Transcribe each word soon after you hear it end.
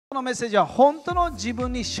このメッセージは本当の自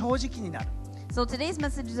分に正直になる。So today's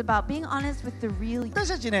message is about being honest with the real you. 私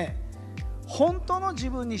たちね、本当の自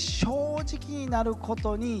分に正直になるこ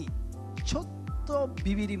とにちょっと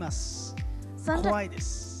ビビります。怖いで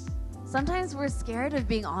す。Sometimes we're scared of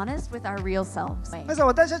being honest with our real selves. 皆さん、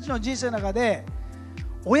私たちの人生の中で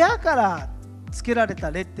親からつけられ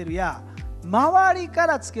たレッテルや周りか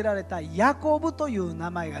らつけられたヤコブという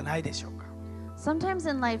名前がないでしょうか。Sometimes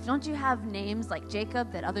in life, don't you have names like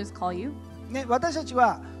Jacob that others call you? ね、私たち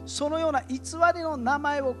はそのような偽りの名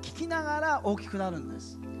前を聞きながら大きくなるんで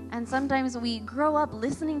す。And sometimes we grow up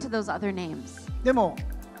listening to those other names. でも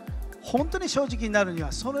本当に正直になるに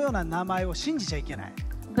はそのような名前を信じちゃいけない。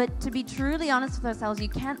But to be truly honest with ourselves, you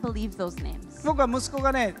can't believe those names. 僕は息子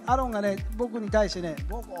がね、アロンがね、僕に対してね、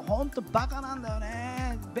僕本当バカなんだよ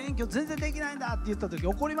ね、勉強全然できないんだって言った時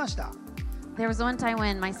怒りました。There was one time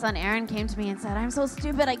when my son Aaron came to me and said, I'm so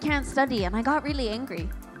stupid, I can't study. And I got really angry.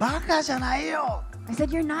 バカじゃないよ。I said,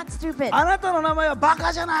 You're not stupid. あなたの名前はバ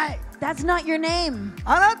カじゃない。That's not your name.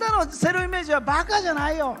 あなたのセルフイメージはバカじゃ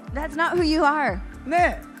ないよ。That's not who you are.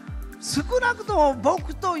 ねえ、少なくとも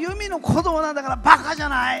僕とユミの子供なんだからバカじゃ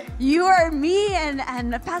ない。You are me and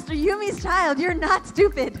Pastor Yumi's child. You're not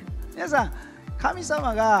stupid. 皆さん、神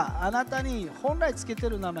様があなたに本来つけて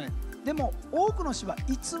る名前、でも多くの人は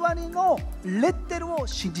偽りのレッテルを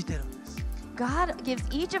信じてるんです。God gives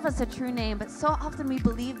each of us a true name, but so often we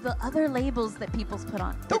believe the other labels that people put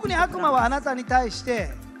on. 特に悪魔はあなたに対して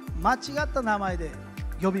間違った名前で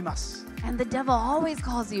呼びます。And the devil always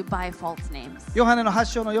calls you by false names. ヨハネの8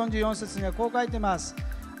章の44節にはこう書いてます。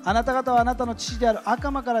あなた方はあなたの父である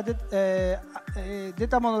悪魔から出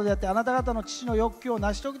たものであって、あなた方の父の欲求を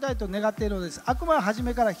成し遂げたいと願っているのです。悪魔は初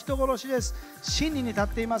めから人殺しです。真理に立っ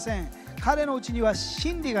ていません。彼のうちには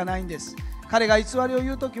真理がないんです。彼が偽りを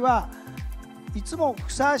言うときはいつも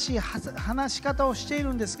ふさわしい話し方をしてい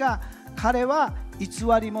るんですが、彼は偽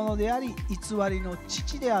り者であり偽りの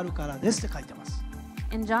父であるからですって書いてます。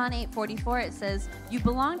In John 8:44 it says, You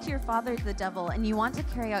belong to your father the devil, and you want to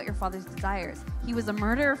carry out your father's desires. He was a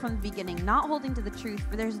murderer from the beginning, not holding to the truth,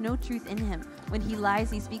 for there is no truth in him. When he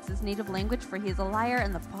lies, he speaks his native language, for he is a liar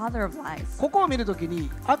and the father of lies. ここを見るとき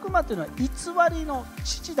に悪魔というのは偽りの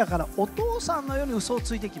父だからお父さんのように嘘を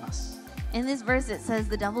ついてきます。In this verse it says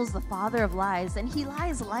the devil is the father of lies, and he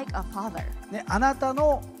lies like a father. ね、あなた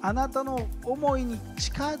の思いに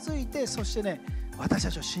近づいて、そしてね、私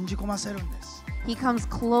たちを信じ込ませるんです。He comes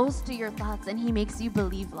close to your thoughts and he makes you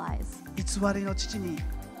believe lies. 偽りの父に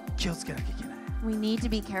気をつけなきゃいけない。We need to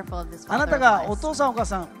be careful of this あな father た of がお lies. 父さんお母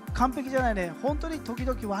さん完璧じゃないね、本当に時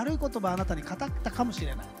々悪い言葉あなたに語ったかもし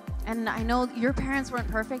れない。And I know your parents weren't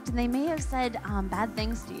perfect and they may have said bad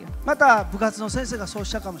things to you. また部活の先生がそうし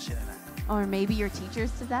たかもしれない。Or maybe your teachers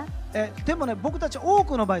did that. でもね、僕たち多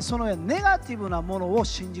くの場合そのようなネガティブなものを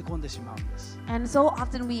信じ込んでしまうんです。 And so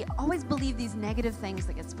often we always believe these negative things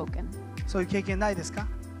that get spoken. そういう経験ないですか？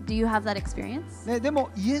 Do you have that experience? ね、でも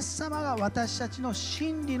イエス様が私たちの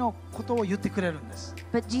真理のことを言ってくれるんです。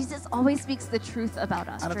 But Jesus always speaks the truth about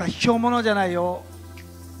us. あなたは卑怯者じゃないよ。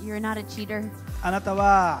 You're not a cheater. あなた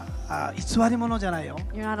は偽り者じゃないよ。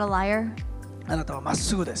 You're not a liar. あなたはまっ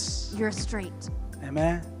すぐです。You're straight.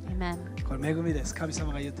 Amen。 Amen. これ恵みです。神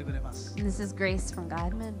様が言ってくれます。 And this is grace from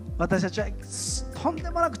God. Amen. 私たちはとんで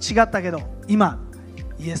もなく違ったけど、今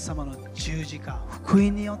イエス様の十字架、福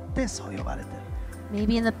音によってそう呼ばれている。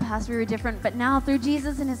 Maybe in the past we were different, but now through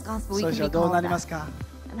Jesus and His gospel we そ can した be らどう called なりますか？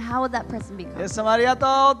 that. And how would that person be イエ called? ス様ありがと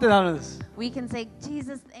うってなるんです。 We can say,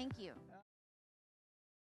 Jesus, thank you.